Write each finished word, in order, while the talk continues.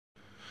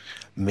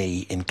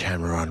Me in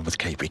camera on with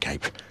Capey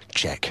Cape.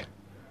 Check.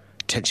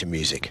 Tension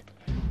music.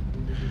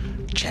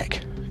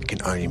 Check. It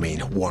can only mean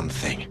one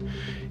thing.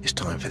 It's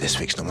time for this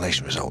week's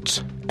nomination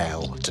results.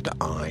 L to the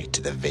I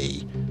to the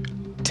V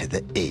to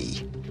the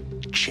E.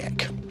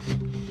 Check.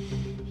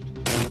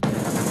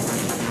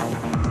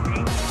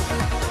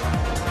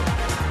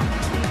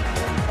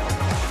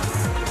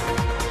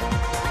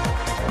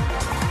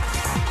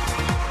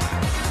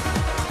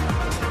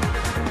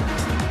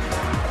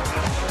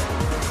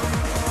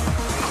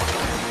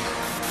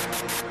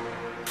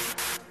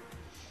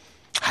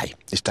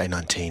 It's day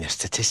 19,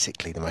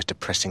 statistically the most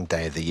depressing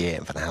day of the year,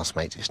 and for the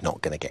housemates, it's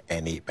not going to get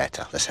any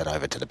better. Let's head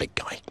over to the big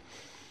guy.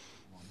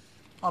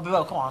 Oh,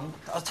 Bill, come on.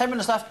 10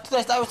 minutes left.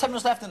 There was 10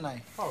 minutes left, didn't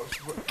they? Oh,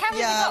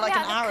 yeah, like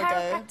an hour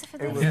ago.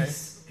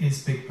 This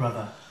is Big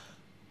Brother.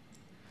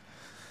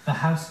 The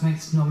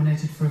housemates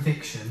nominated for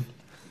eviction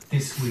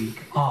this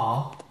week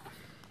are,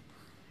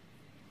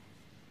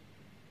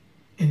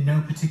 in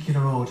no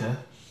particular order,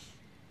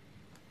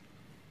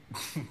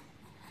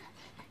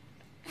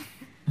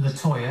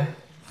 LaToya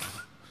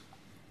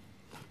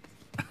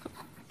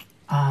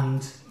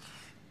and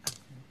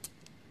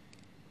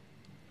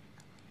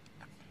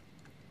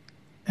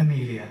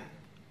Amelia.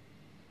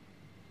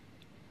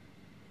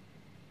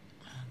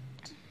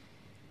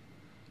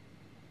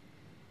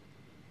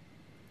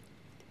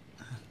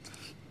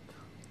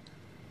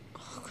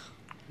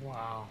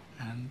 Wow.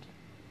 And?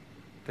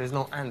 There's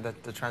no and. The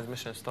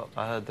transmission stopped.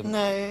 I heard the...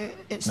 No,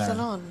 it's still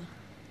on.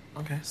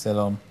 Okay. Still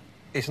on.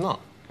 It's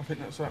not. I think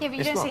that's right. Yeah, but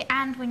you don't say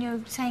and when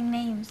you're saying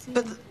names.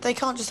 But they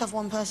can't just have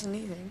one person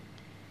leaving.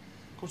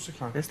 Of course they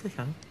can. Yes, they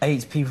can.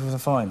 8 people for the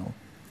final.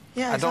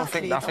 Yeah,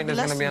 exactly. I think there's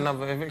going to be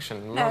another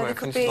eviction. No, there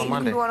could be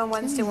one on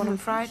Wednesday, one on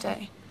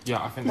Friday.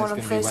 Yeah, I think One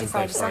there's on going to be Thursday,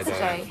 Wednesday,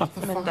 Friday,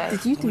 Saturday, Monday.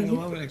 Did you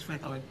do I would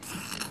expect...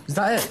 Is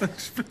that it?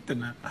 expecting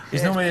that.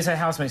 It's normally they say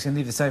housemates can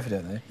leave the sofa,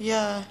 don't they?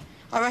 Yeah.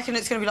 I reckon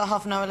it's going to be like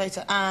half an hour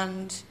later,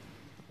 and...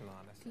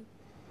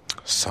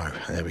 So,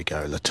 there we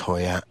go.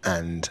 LaToya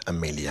and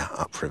Amelia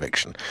up for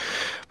eviction.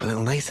 But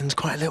little Nathan's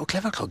quite a little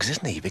clever clogs,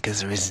 isn't he? Because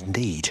there is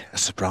indeed a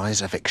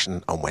surprise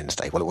eviction on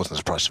Wednesday. Well, it wasn't a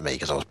surprise for me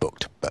because I was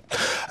booked. But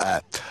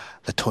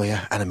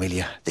LaToya and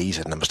Amelia, these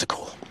are the numbers to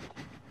call.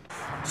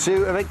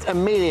 To evict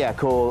Amelia,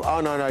 call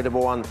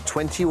 09011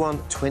 21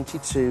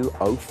 22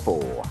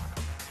 04.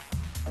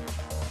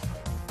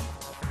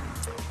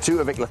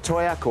 To evict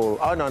LaToya, call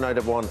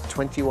 09011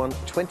 21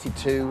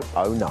 22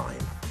 09.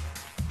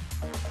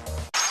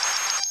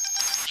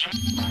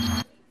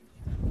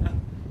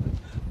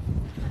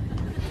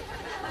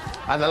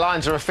 And the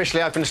lines are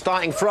officially open,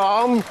 starting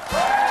from... They're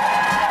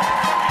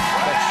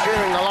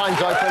cheering the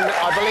lines open,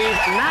 I believe,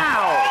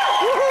 now.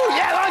 Woohoo!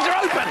 Yeah, lines are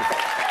open!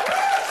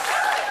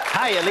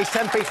 Hey, at least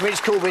 10 feet from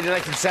each call will be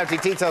donated to charity,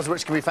 details of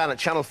which can be found at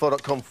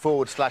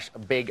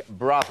channel4.com/Big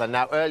Brother.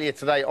 Now, earlier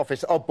today,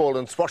 Office oddball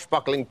and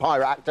swashbuckling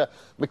pirate actor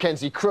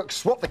Mackenzie Crook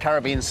swapped the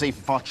Caribbean Sea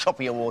for far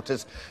choppier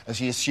waters as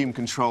he assumed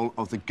control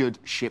of the good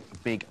ship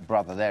Big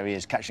Brother. There he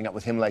is, catching up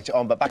with him later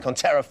on. But back on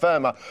terra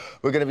firma,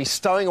 we're going to be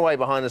stowing away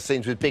behind the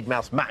scenes with Big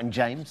Mouth's Matt and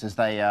James as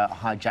they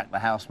hijack the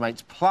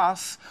housemates.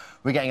 Plus,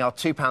 we're getting our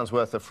 £2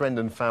 worth of friend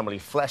and family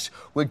flesh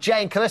with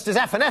Jay and Callista's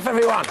F&F,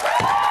 everyone!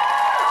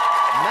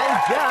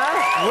 Right.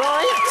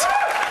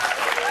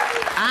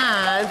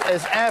 And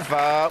as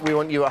ever, we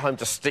want you at home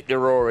to stick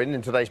your oar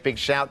in today's big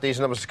shout. These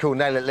are numbers to call.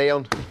 Nail it,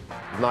 Leon.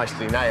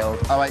 Nicely nailed.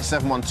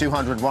 0871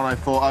 200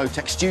 1040.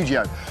 Text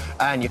studio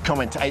and your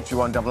comment to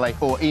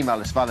 83188 or email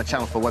us via the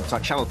Channel 4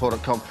 website,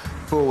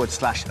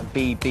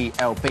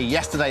 channel4.com/BBLB.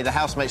 Yesterday, the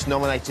housemates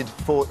nominated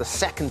for the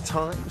second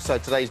time. So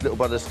today's Little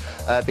Brother's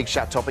big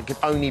shout topic could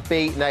only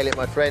be, nail it,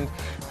 my friend,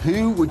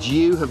 who would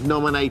you have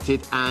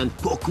nominated and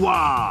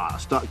pourquoi?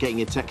 Start getting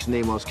your texts and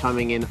emails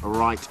coming in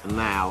right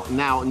now.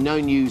 Now, no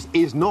news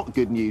is not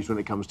good news when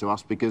it comes to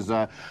us because we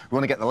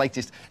want to get the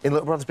latest in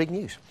Little Brother's big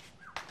news.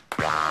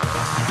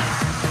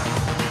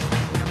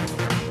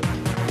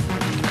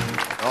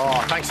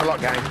 Oh, thanks a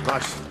lot, gang.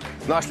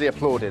 Nicely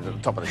applauded at the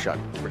top of the show,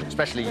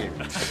 especially you.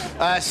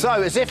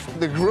 So, as if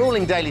the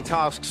gruelling daily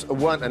tasks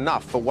weren't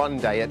enough for one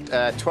day,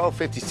 at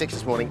 12:56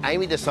 this morning,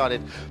 Amy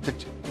decided to...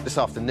 This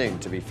afternoon,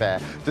 to be fair,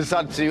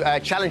 decided to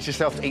challenge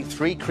herself to eat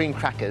 3 cream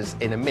crackers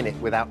in a minute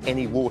without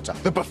any water.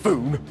 The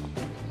buffoon!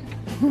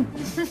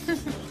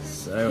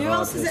 So who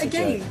else is it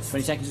against?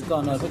 20 seconds has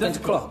gone. We're going to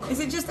clock. Is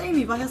it just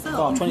Amy by herself?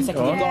 Oh, 20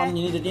 seconds have gone.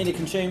 You need to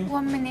consume.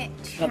 1 minute.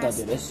 No, don't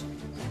do this.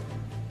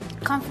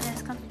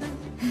 Confidence.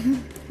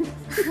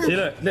 See,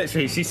 look,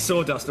 literally, she's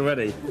sawdust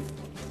already.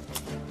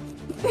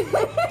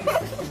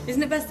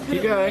 Isn't it best to put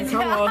Keep going,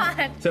 come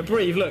on. So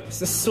breathe, look, it's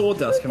the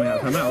sawdust coming out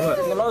of her mouth, look.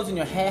 There's loads in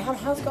your hair.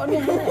 How's it got on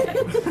your hair?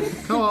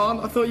 Come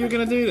on, I thought you were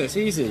going to do this,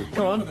 easy.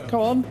 Come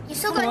on. You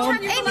still got a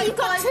chance. Amy, you've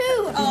got 2.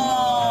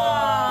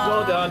 Oh.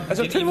 Well done.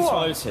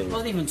 It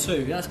wasn't even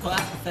 2. That's quite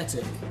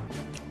pathetic.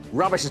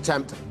 Rubbish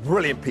attempt,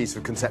 brilliant piece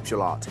of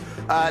conceptual art.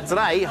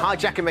 Today,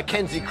 Hijack and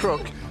Mackenzie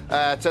Crook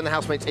turned the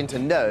housemates into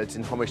nerds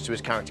in homage to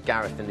his character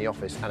Gareth in The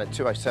Office, and at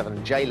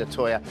 2:07, Jay,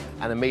 LaToya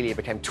and Amelia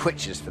became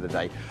Twitchers for the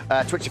day.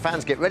 Twitcher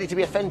fans, get ready to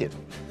be offended.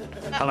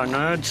 Hello,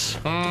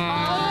 nerds.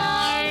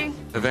 Bye.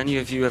 Have any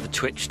of you ever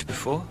twitched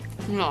before?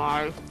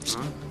 No. No?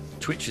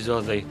 Twitchers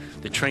are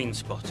the train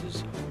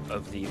spotters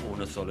of the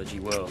ornithology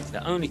world.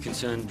 They're only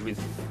concerned with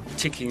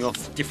ticking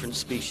off different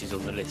species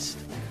on the list.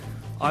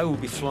 I will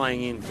be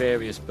flying in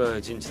various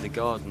birds into the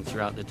garden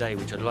throughout the day,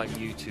 which I'd like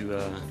you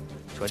to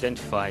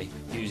identify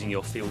using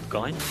your field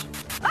guide.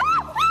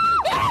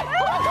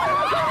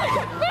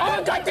 Oh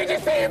my God, did you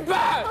see him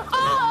burn?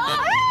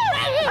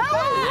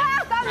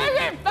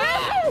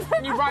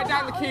 Can you write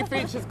down the key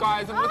features,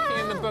 guys? I'm looking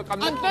in the book. I'm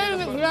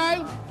doing it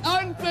today.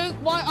 I'm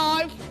big, my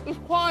eyes is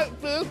quite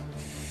big.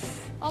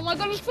 Oh my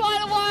God, it's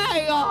flying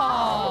away!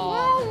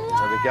 Oh.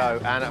 There we go.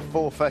 And at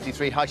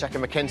 4:33, Hijack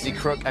and Mackenzie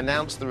Crook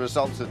announced the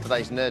results of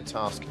today's nerd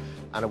task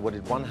and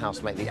awarded one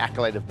housemate the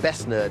accolade of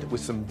best nerd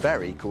with some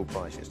very cool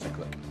prizes. Take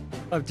a look.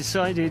 I've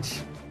decided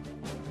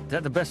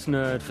that the best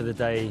nerd for the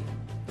day,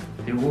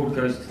 the award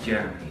goes to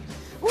Jeremy.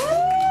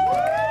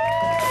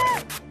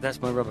 That's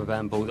my rubber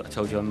band ball that I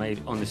told you I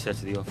made on the set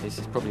of The Office.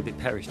 It's probably a bit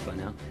perished by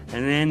now.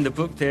 And then the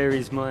book there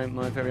is my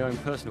very own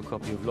personal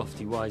copy of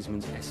Lofty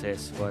Wiseman's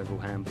SS Survival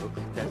Handbook.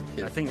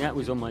 I think that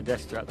was on my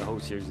desk throughout the whole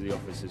series of The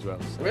Office as well.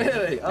 So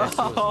really? Oh,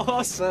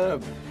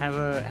 awesome! Have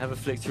a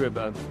flick through it,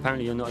 but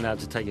apparently you're not allowed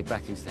to take it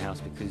back into the house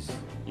because,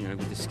 you know,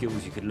 with the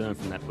skills you could learn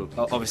from that book,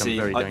 Obviously,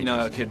 very dangerous. you know,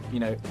 I could, you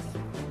know,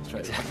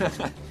 straight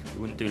away. You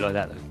wouldn't do like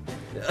that, though.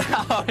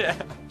 Oh,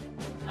 yeah.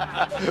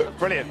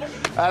 Brilliant.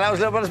 That was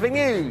Little Brother's Big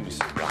News.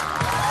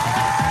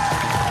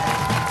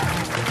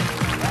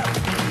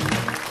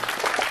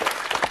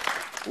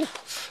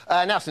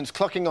 Now, since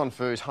clocking on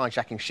for his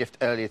hijacking shift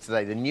earlier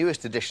today, the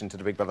newest addition to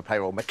the Big Brother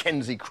payroll,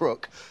 Mackenzie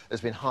Crook,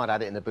 has been hard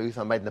at it in the booth.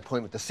 I made an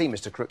appointment to see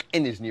Mr. Crook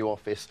in his new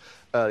office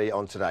earlier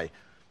on today.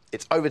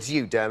 It's over to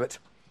you, Dermot.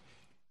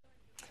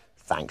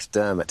 Thanks,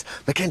 Dermot.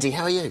 Mackenzie,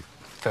 how are you?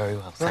 Very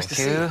well, nice to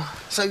see you.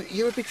 So,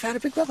 you're a big fan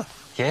of Big Brother?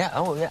 Yeah,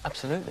 oh, yeah,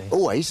 absolutely.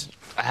 Always?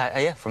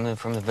 Yeah, from the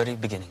very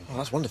beginning. Oh,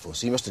 that's wonderful.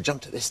 So you must have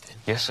jumped at this then?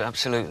 Yes,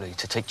 absolutely,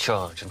 to take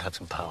charge and have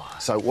some power.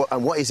 So,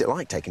 what is it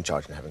like taking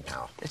charge and having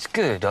power? It's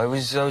good. I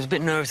was a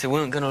bit nervous they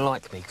weren't going to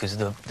like me because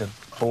of the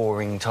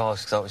boring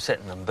tasks I was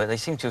setting them, but they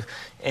seem to have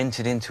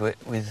entered into it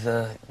with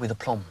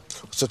aplomb.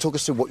 So talk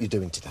us through what you're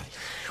doing today.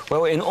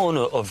 Well, in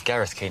honour of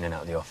Gareth Keenan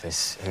out of the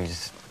office,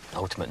 who's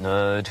ultimate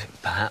nerd,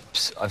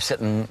 perhaps, I've set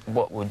them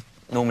what would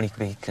normally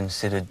be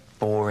considered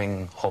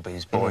boring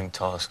hobbies, boring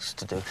tasks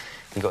to do.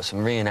 We've got some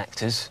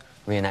reenactors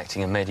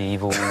reenacting a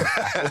medieval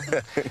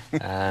battle.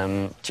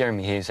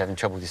 Jeremy here's having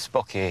trouble with his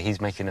Spock here. He's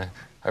making a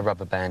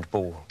rubber band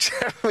ball.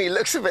 Jeremy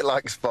looks a bit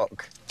like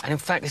Spock. And in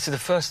fact, this is the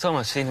first time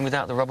I've seen him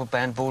without the rubber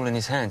band ball in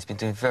his hand. He's been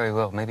doing very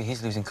well. Maybe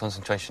he's losing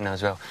concentration now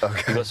as well.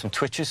 Okay. We've got some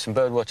twitchers, some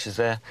bird watchers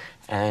there,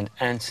 and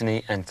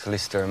Anthony and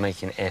Callista are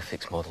making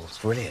Airfix models.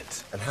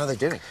 Brilliant. And how are they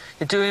doing?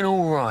 They're doing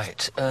all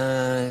right.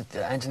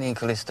 Anthony and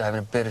Callista are having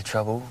a bit of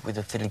trouble with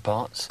the fiddly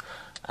parts.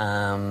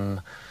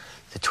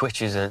 The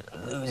twitchers are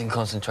losing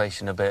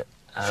concentration a bit.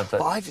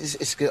 But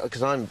it's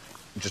because I'm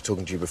just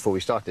talking to you before we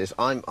started this.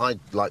 I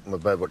like my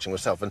bird watching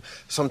myself, and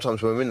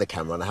sometimes when we're in the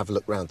camera and I have a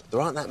look round,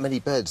 there aren't that many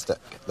birds that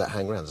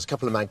hang around. There's a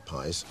couple of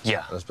magpies.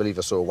 Yeah. And I believe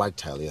I saw a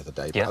wagtail the other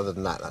day. But other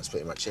than that, that's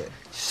pretty much it.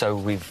 So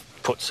we've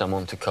put some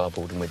onto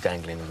cardboard and we're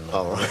dangling them.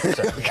 Oh, right.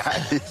 So,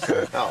 OK.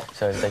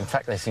 So in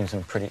fact, they've seen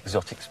some pretty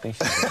exotic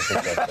species.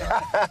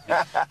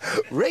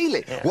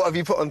 Really? Yeah. What have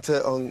you put on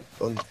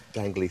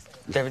dangly?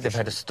 They've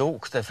had a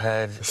stork. They've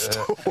had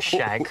a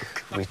shag.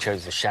 We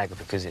chose the shag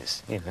because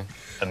it's, you know,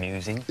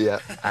 amusing. Yeah.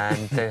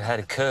 And they had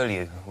a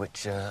curlew,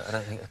 which I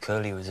don't think a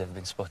curlew has ever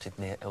been spotted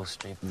near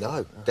Elstree.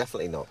 No,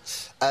 definitely not.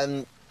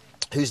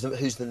 Who's the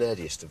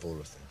nerdiest of all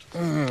of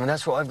them?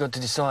 That's what I've got to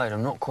decide.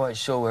 I'm not quite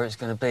sure where it's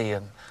going to be.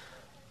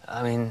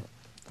 I mean,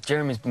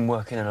 Jeremy's been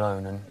working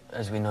alone, and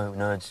as we know,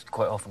 nerds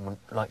quite often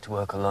like to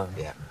work alone.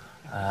 Yeah.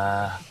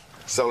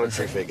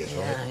 Solitary figures,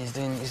 right? Yeah, he's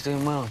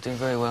doing well, doing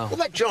very well. What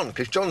about John?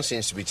 Because John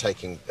seems to be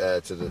taking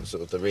to the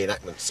sort of the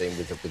reenactment scene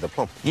with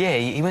aplomb. Yeah,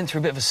 he went through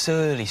a bit of a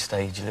surly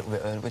stage a little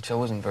bit, which I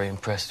wasn't very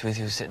impressed with.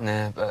 He was sitting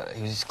there, but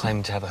he was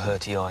claiming to have a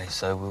hurty eye,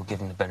 so we'll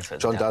give him the benefit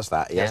of the doubt. John does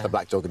that. He has the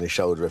black dog on his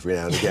shoulder every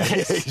now and again.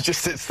 He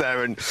just sits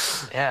there and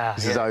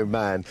he's his own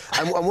man.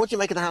 And what do you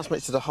make of the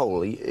housemates as a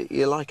whole?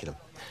 You're liking them?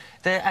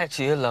 They're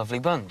actually a lovely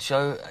bunch.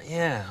 So,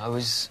 yeah, I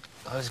was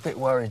a bit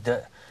worried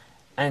that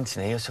I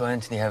saw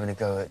Anthony having a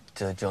go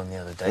at John the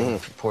other day,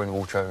 pouring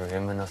water over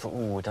him, and I thought,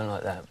 oh, I don't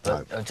like that.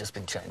 But I've just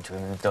been chatting to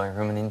him in the dining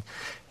room, and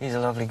he's a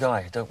lovely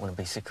guy. I don't want to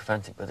be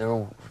sycophantic, but they're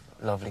all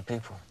lovely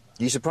people.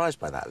 You surprised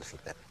by that a little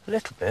bit? A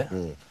little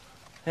bit,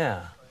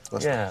 yeah.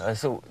 Yeah, I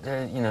thought,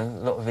 you know,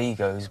 a lot of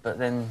egos, but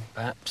then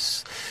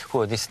perhaps,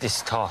 well, this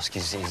task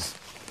is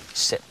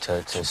set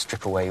to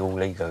strip away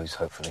all egos,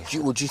 hopefully.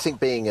 Would you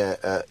think, being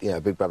a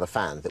Big Brother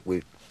fan,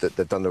 that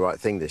they've done the right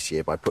thing this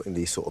year by putting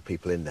these sort of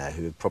people in there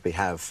who would probably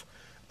have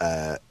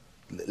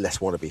less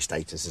wannabe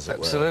status, as it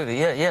were? Absolutely,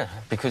 yeah,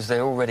 because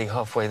they're already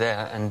halfway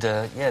there, and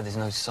there's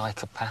no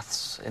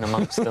psychopaths in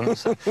amongst them.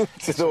 So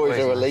it's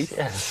always a relief.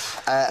 Nice.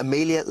 Yeah.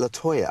 Amelia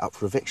Latoya up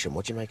for eviction.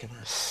 What do you make of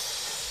that?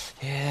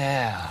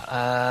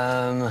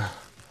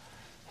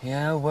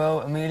 Yeah,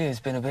 well, Amelia's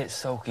been a bit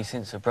sulky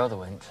since her brother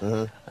went,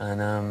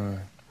 and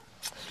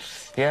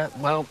Yeah,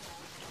 well...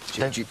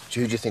 Who do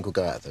you think will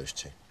go out of those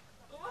two?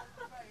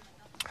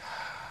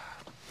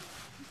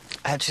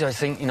 Actually, I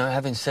think, you know,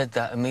 having said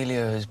that,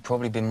 Amelia has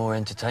probably been more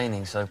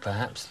entertaining, so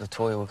perhaps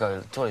Latoya will go.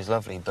 Latoya's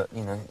lovely, but,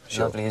 you know,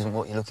 lovely isn't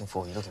what you're looking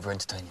for. You're looking for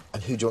entertaining.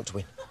 And who do you want to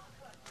win?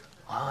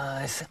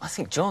 I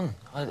think John.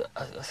 I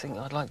think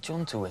I'd like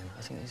John to win.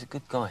 I think he's a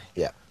good guy.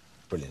 Yeah,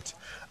 brilliant.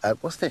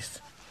 What's this?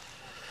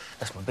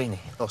 That's my beanie.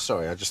 Oh,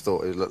 sorry, I just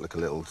thought it looked like a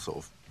little sort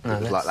of... No,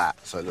 it was like that,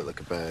 so it looked like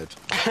a bird.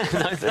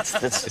 No,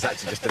 that's... It's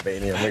actually just a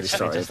beanie, I'm really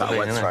sorry. If I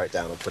won't throw it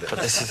down, I'll put it... But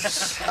this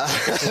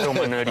is all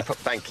my nerdy...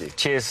 Thank you.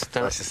 Cheers,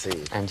 Dermot. Nice to see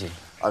you. And you.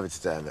 Over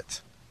to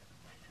Dermot.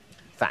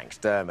 Thanks,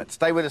 Dermot.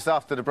 Stay with us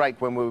after the break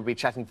when we'll be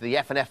chatting to the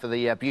F&F of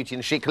the Beauty and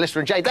the Chic, Callista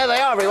and Jade. There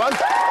they are, everyone! They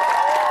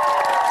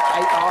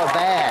are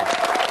there.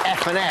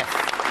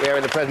 F&F. We're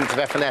in the presence of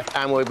F&F,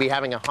 and we'll be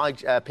having a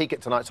peek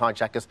at tonight's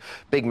Hijackers.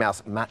 Big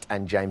Mouse, Matt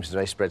and James, as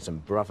they spread some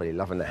brotherly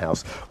love in the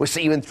house. We'll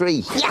see you in 3.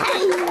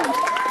 Yay!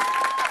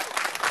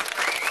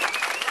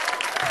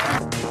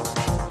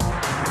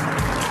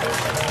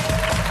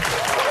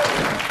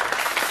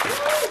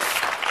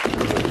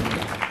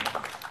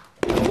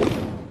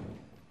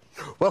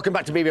 Welcome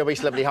back to BBLB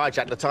Celebrity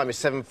Hijack. The time is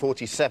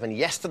 7:47.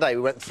 Yesterday,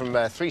 we went from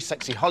 3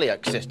 sexy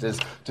Hollyoaks sisters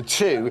to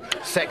 2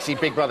 sexy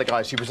Big Brother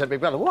guys who present Big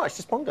Brother. What? It's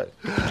just Pongo.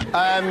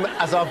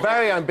 As our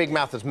very own Big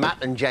Mouthers,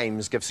 Matt and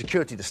James give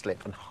security the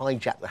slip and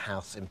hijack the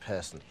house in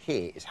person.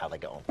 Here is how they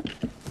got on.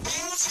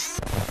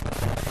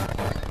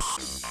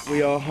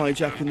 We are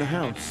hijacking the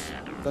house.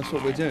 That's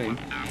what we're doing.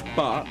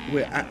 But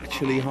we're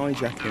actually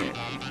hijacking it.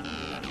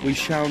 We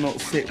shall not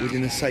sit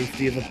within the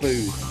safety of a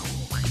booth.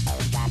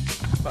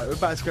 Right, we're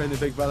about to go in the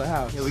Big Brother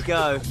house. Here we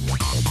go.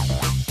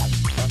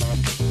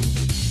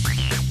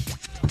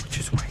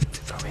 Just wait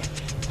to go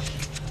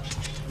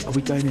in. Are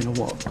we going in or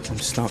what? I'm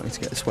starting to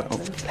get the sweat on.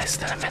 Less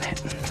than a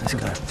minute. Let's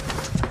go.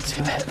 See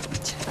you in a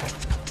bit.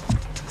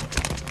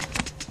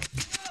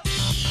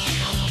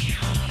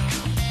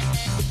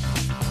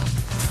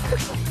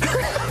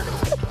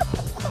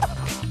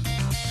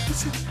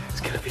 It's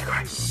gonna be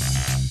great.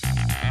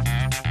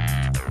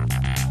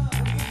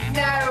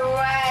 No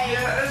way!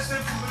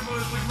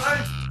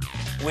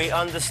 We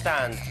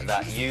understand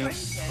that you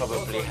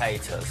probably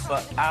hate us,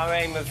 but our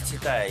aim of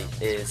today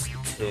is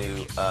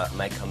to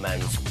make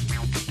amends.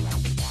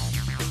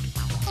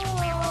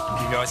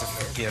 You guys are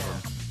forgiven.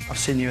 I've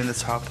seen you in the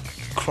tub,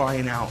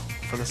 crying out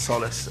for the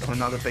solace of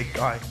another big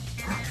guy.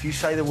 If you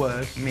say the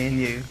word, me and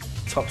you,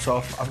 tops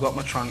off, I've got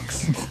my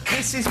trunks.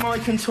 This is my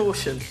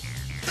contortion.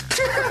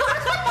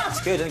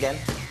 It's good, again.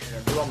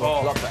 The one a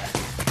lot better.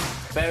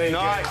 Very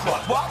nice.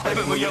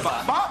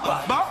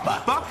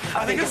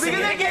 I think I'm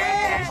singing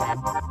again.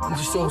 And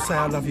just all say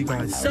I love you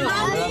guys. I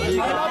love you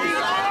guys. I love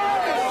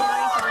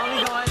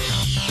you guys.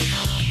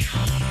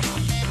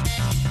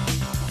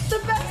 The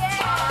best.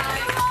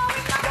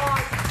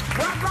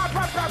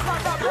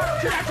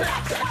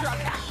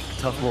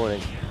 Tough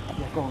morning.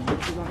 Yeah, go on.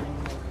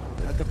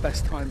 Had the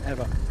best time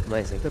ever.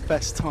 Amazing. The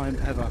best time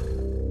ever.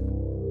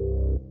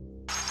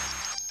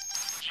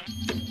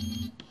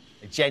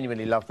 I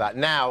genuinely love that.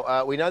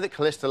 Now, we know that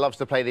Callista loves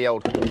to play the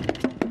old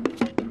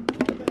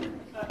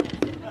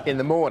in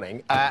the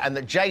morning, and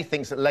that Jay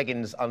thinks that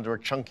leggings under a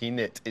chunky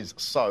knit is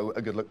so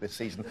a good look this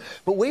season.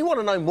 But we want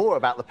to know more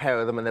about the pair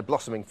of them and their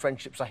blossoming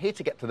friendship, so here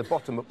to get to the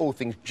bottom of all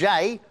things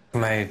Jay.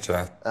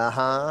 Major.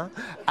 Uh-huh.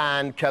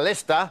 And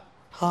Callista.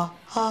 Ha,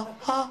 ha,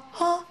 ha,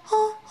 ha,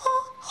 ha,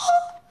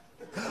 ha.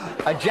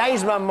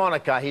 Jay's mum,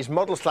 Monica, his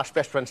model slash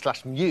best friend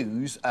slash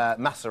muse,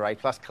 Masseray,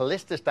 plus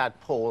Callista's dad,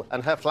 Paul,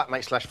 and her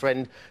flatmate slash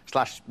friend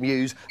slash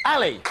muse,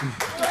 Ali.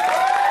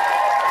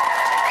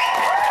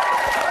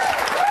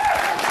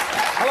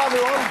 Hello,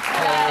 everyone.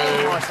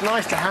 Hello. It's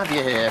nice to have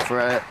you here for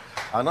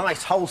a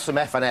nice, wholesome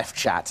F&F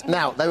chat.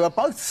 Now, they were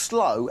both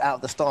slow out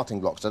of the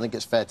starting blocks, I think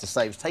it's fair to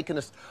say. It's taken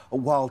us a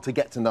while to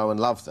get to know and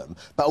love them.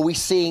 But are we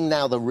seeing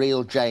now the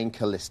real Jay and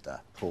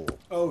Callista, Paul?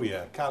 Oh,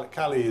 yeah.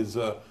 Callie is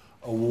a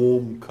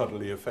warm,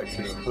 cuddly,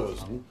 affectionate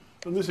person.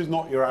 And this is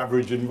not your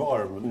average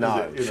environment,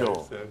 no, is it? You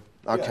know, so,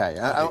 OK.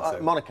 So.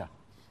 Monica?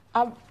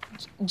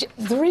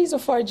 The reason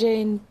for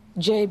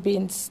Jay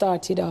being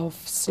started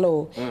off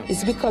slow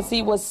is because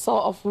he was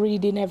sort of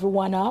reading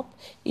everyone up.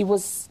 He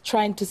was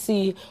trying to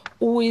see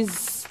who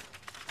is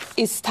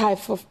his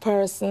type of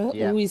person,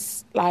 who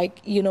is like,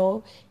 you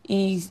know,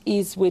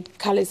 he's with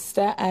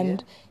Callista,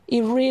 and he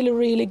really,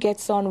 really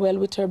gets on well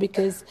with her,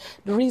 because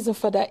the reason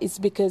for that is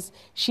because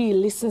she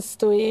listens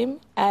to him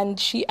and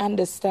she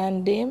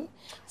understands him.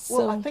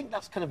 Well, I think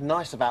that's kind of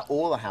nice about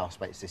all the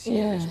housemates this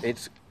year. Yeah.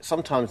 It's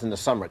sometimes in the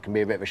summer it can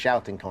be a bit of a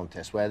shouting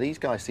contest where these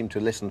guys seem to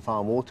listen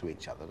far more to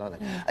each other, don't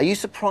they? Yeah. Are you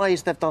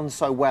surprised they've done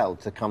so well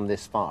to come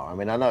this far? I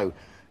mean, I know,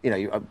 you know,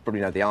 you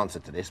probably know the answer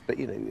to this, but,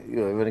 you know,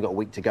 you've only got a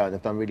week to go and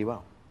they've done really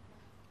well.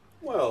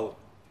 Well,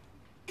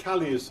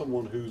 Callie is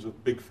someone who's a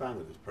big fan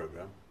of this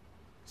programme,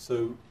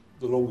 so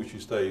the longer she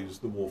stays,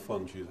 the more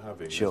fun she's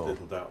having. Sure. There's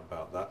little doubt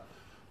about that.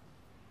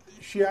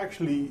 She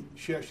actually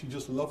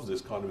just loves this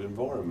kind of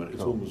environment.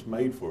 It's almost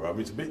made for her. I mean,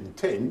 it's a bit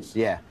intense.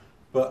 Yeah.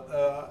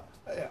 But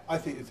I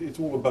think it's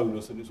all a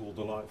bonus and it's all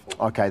delightful.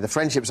 OK, the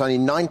friendship's only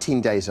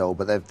 19 days old,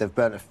 but they've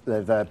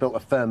built a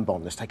firm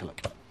bond. Let's take a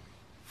look.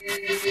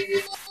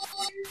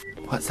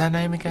 What's her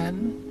name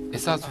again? It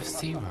starts with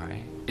C,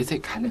 right? Is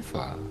it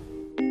Califa?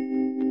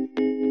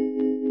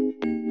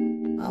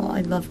 Oh,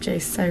 I love Jay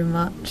so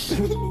much. 5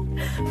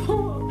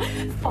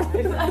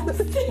 and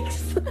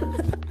 6.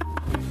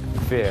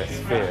 Fierce,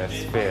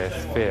 fierce,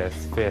 fierce,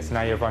 fierce, fierce.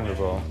 Now you're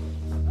vulnerable.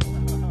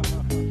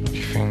 Do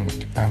you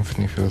think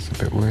Anthony feels a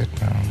bit weird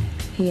now?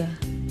 Yeah.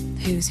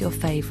 Who's your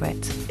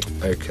favourite?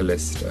 Oh,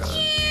 Callista.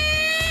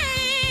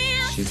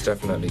 She's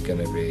definitely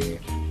going to be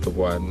the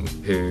one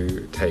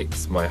who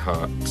takes my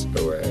heart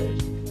away.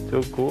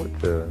 So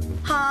gorgeous.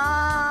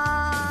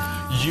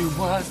 You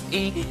was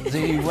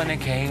easy when it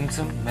came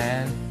to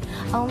men.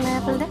 I'll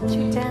never let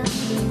you down.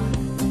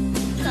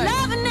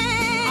 Loving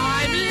it!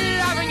 I'm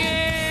loving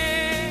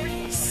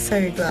it!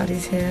 So glad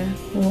he's here.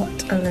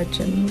 What a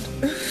legend.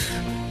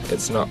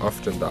 It's not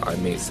often that I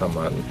meet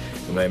someone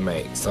and they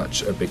make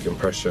such a big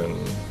impression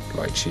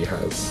like she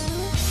has.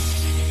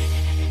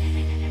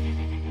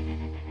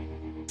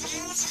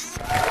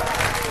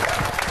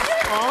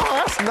 Oh,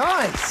 that's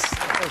nice.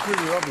 That's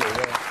really lovely.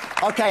 Yeah.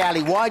 OK,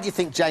 Ali, why do you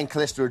think Jay and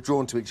Callista are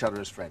drawn to each other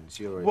as friends?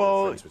 You're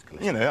friends with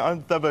Callista. You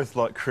know, they're both,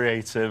 like,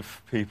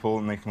 creative people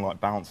and they can, like,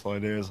 bounce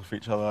ideas off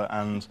each other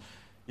and,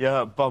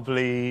 yeah,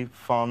 bubbly,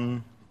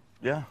 fun,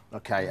 yeah.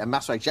 OK, and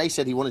Masway, Jay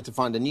said he wanted to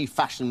find a new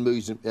fashion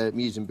muse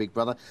in Big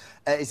Brother.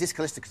 Is this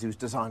Callista because he was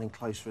designing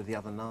clothes for her the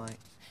other night?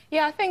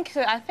 Yeah, I think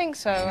so. I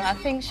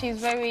think she's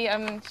very,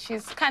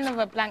 she's kind of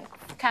a blank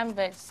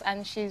canvas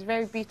and she's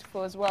very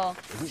beautiful as well.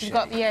 She's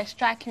got,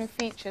 striking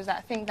features that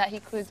I think that he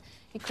could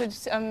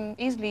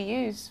easily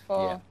use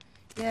for,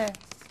 for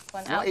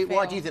an outfit.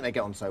 Why do you think they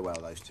get on so well,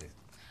 those two?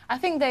 I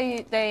think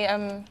they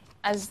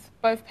as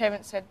both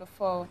parents said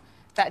before,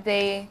 that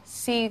they're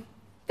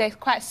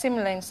quite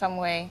similar in some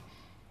way.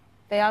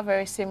 They are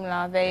very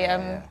similar.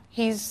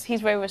 He's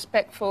very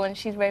respectful and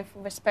she's very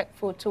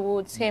respectful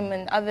towards him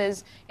and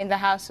others in the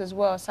house as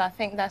well. So I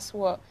think that's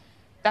one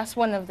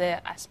of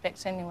the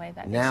aspects anyway.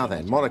 Now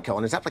then, Monica,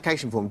 on his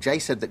application form, Jay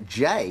said that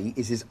Jay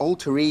is his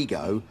alter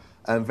ego.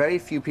 Very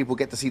few people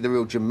get to see the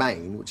real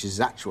Jermaine, which is his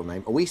actual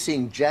name. Are we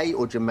seeing Jay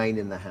or Jermaine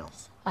in the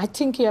house? I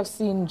think you have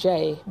seen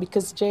Jay,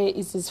 because Jay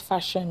is his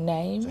fashion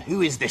name. So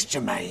who is this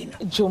Jermaine?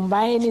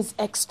 Jermaine is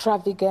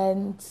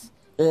extravagant,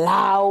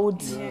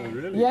 loud. Yeah,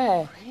 really?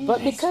 Yeah,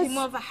 but because... He's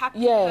more of a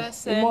happy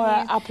person. more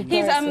a happy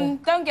person.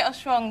 Don't get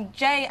us wrong,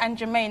 Jay and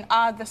Jermaine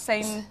are the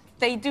same...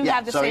 They do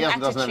have the same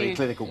attitude. Doesn't have any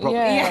clinical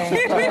problem. Yeah.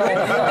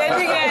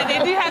 they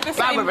do have the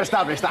same... We've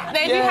established that.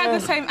 They do have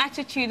the same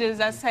attitude, as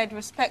I said,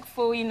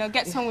 respectful, you know,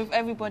 gets on with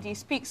everybody,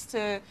 speaks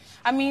to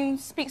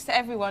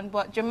everyone,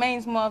 but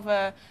Jermaine's more of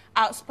a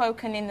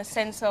outspoken in the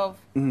sense of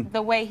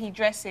the way he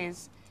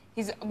dresses.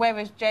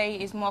 Whereas Jay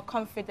is more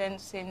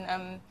confident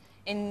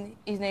in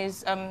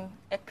his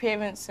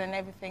appearance and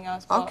everything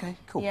else. But, OK,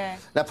 cool. Yeah.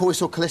 Now, Paul, we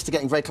saw Callista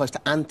getting very close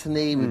to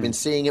Anthony. We've been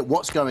seeing it.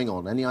 What's going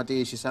on? Any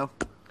ideas yourself?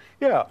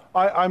 Yeah,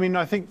 I mean,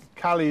 I think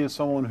Callie is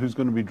someone who's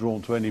going to be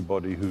drawn to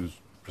anybody who's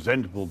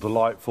presentable,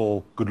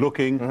 delightful,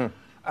 good-looking,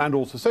 and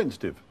also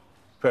sensitive.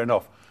 Fair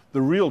enough.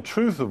 The real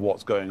truth of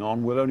what's going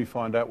on, we'll only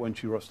find out when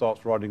she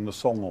starts writing the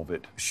song of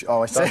it.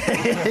 Oh, I see.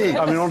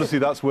 I mean, honestly,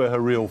 that's where her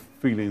real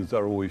feelings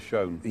are always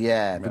shown.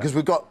 Yeah, because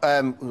we've got...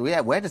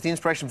 where does the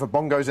inspiration for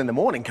Bongos in the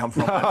Morning come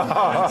from?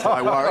 That's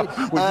my worry.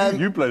 Well,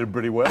 you played it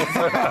pretty well.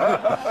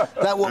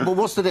 But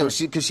what's the deal?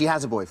 Because she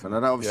has a boyfriend.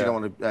 I obviously don't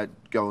want to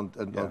go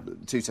on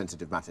too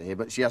sensitive matter here,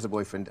 but she has a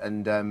boyfriend.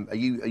 And are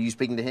you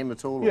speaking to him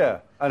at all? Yeah,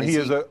 and he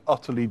is an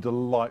utterly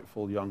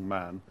delightful young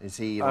man. Is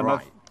he all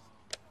right?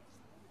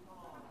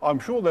 I'm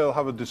sure they'll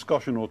have a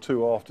discussion or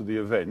two after the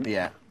event.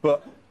 Yeah.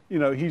 But, you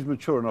know, he's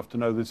mature enough to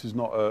know this is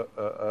not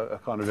a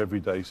kind of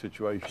everyday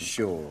situation.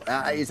 Sure.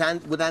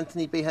 Would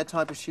Anthony be her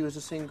type if she was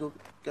a single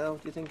girl,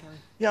 do you think, Annie?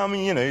 Yeah, I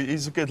mean, you know,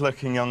 he's a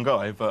good-looking young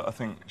guy, but I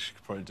think she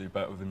could probably do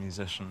better with a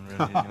musician,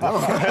 really. You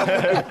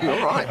know?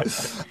 All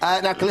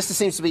right. Now, Callista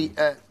seems to be...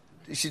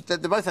 they're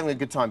both having a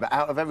good time, but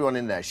out of everyone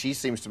in there, she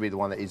seems to be the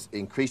one that is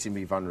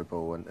increasingly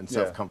vulnerable and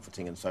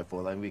self-comforting and so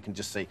forth. And we can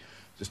just see,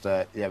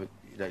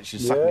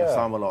 she's sucking her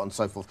thumb a lot and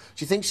so forth.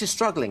 Do you think she's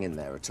struggling in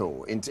there at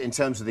all, in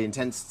terms of the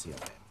intensity of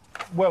it?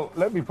 Well,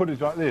 let me put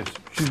it like this.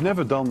 She's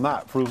never done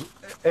that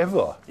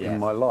ever in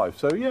my life.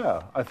 So,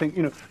 yeah, I think,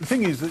 you know, the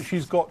thing is that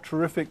she's got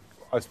terrific,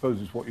 I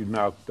suppose it's what you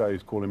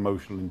nowadays call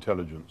emotional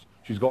intelligence.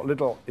 She's got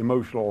little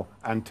emotional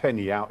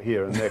antennae out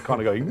here, and they're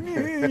kind of going,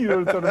 you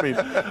know what I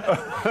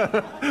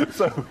mean?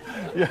 So,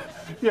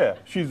 yeah,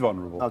 she's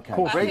vulnerable. Okay.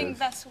 I think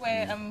that's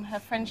where her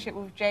friendship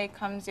with Jay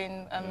comes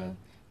in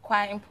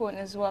quite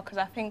important as well, because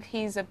I think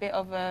he's a bit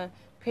of a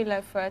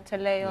pillow for her to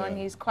lay on.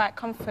 He's quite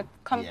comforting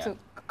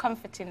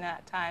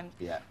at times.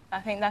 Yeah. I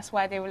think that's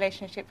why their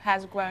relationship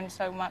has grown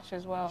so much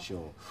as well.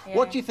 Sure. Yeah.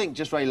 What do you think,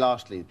 just very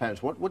lastly, the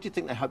parents, what do you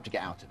think they hope to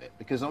get out of it?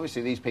 Because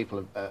obviously these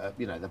people,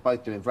 you know, they're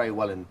both doing very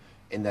well in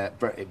their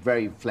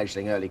very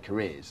fledgling early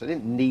careers. They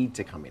didn't need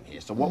to come in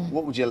here. So what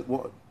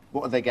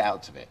would they get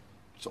out of it?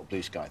 Sort of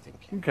blue sky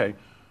thinking. OK.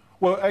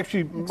 Well,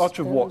 actually, much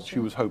of what she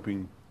was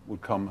hoping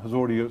would come has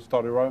already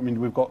started writing. I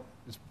mean, we've got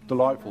it's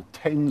delightful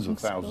tens of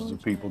thousands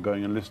of people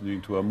going and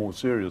listening to her more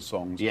serious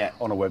songs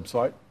on a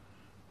website.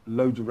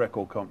 Loads of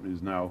record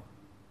companies now.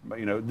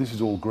 You know, this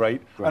is all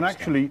great. And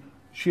actually,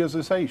 she, as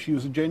I say, she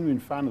was a genuine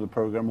fan of the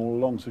programme all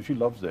along, so she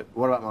loves it.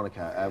 What about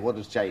Monica? What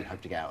does Jay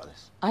hope to get out of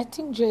this? I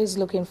think Jay is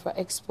looking for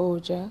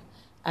exposure,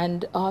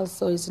 and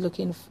also is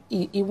looking.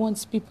 He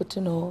wants people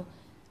to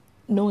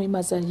know him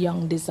as a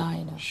young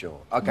designer. Sure.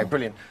 OK,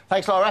 brilliant.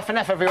 Thanks a lot,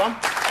 F&F, everyone.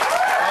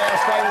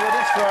 Staying with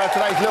us for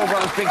today's Little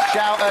Brothers Big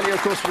Shout. Earlier,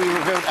 of course, we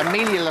revealed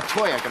Amelia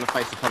Latoya going to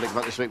face the public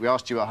vote this week. We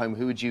asked you at home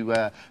who would you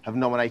have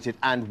nominated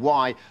and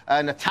why.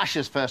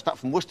 Natasha's first up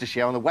from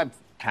Worcestershire on the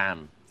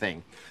webcam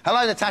thing.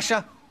 Hello,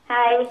 Natasha.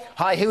 Hi.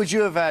 Hi, who would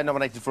you have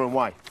nominated for and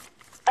why?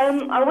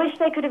 I wish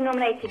they could have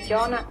nominated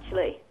John,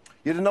 actually.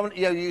 You'd have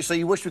nominated... so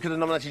you wish we could have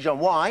nominated John.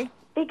 Why?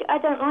 I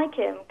don't like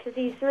him, because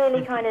he's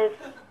really kind of...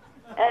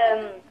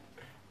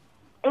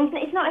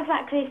 He's not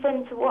exactly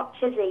fun to watch,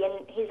 is he?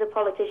 And he's a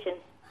politician.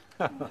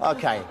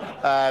 OK.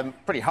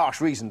 Pretty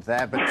harsh reasons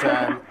there, but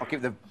I'll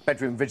keep the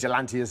bedroom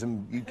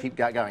vigilantism. You keep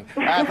going.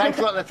 Thanks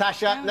a lot,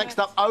 Natasha. Next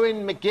up,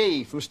 Owen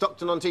McGee from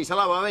Stockton-on-Tees.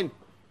 Hello, Owen.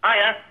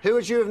 Hiya. Who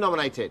would you have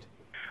nominated?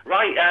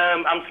 Right,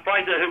 I'm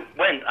surprised at who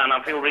went, and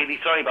I feel really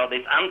sorry about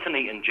this.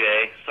 Anthony and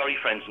Jay. Sorry,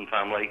 friends and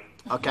family.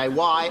 OK,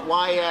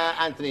 why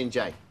Anthony and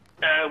Jay?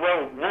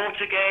 Well,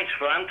 Watergate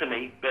for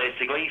Anthony,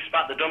 basically. He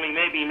spat the dummy.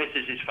 Maybe he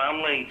misses his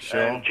family.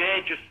 Sure.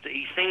 Jay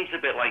he seems a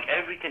bit like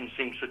everything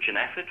seems such an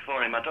effort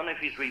for him. I don't know if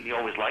he's really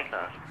always like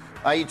that.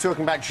 Are you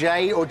talking about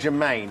Jay or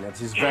Jermaine?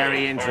 That is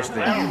very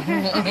interesting.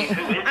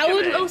 I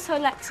would also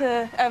like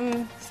to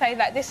say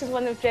that this is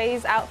one of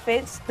Jay's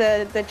outfits.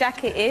 The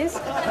jacket is.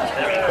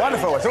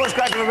 Wonderful. It's always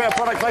great to have a bit of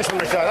product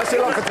placement on the show. That's it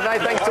all for today.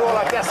 Thanks to all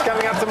our guests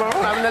coming up tomorrow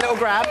and having a little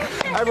grab.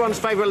 Everyone's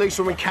favourite loose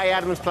woman, Kay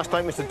Adams, plus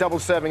don't miss the double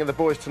serving of the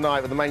boys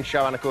tonight with the main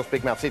show and, of course,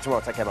 Big Mouth. See you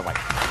tomorrow. Take care.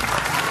 Bye-bye.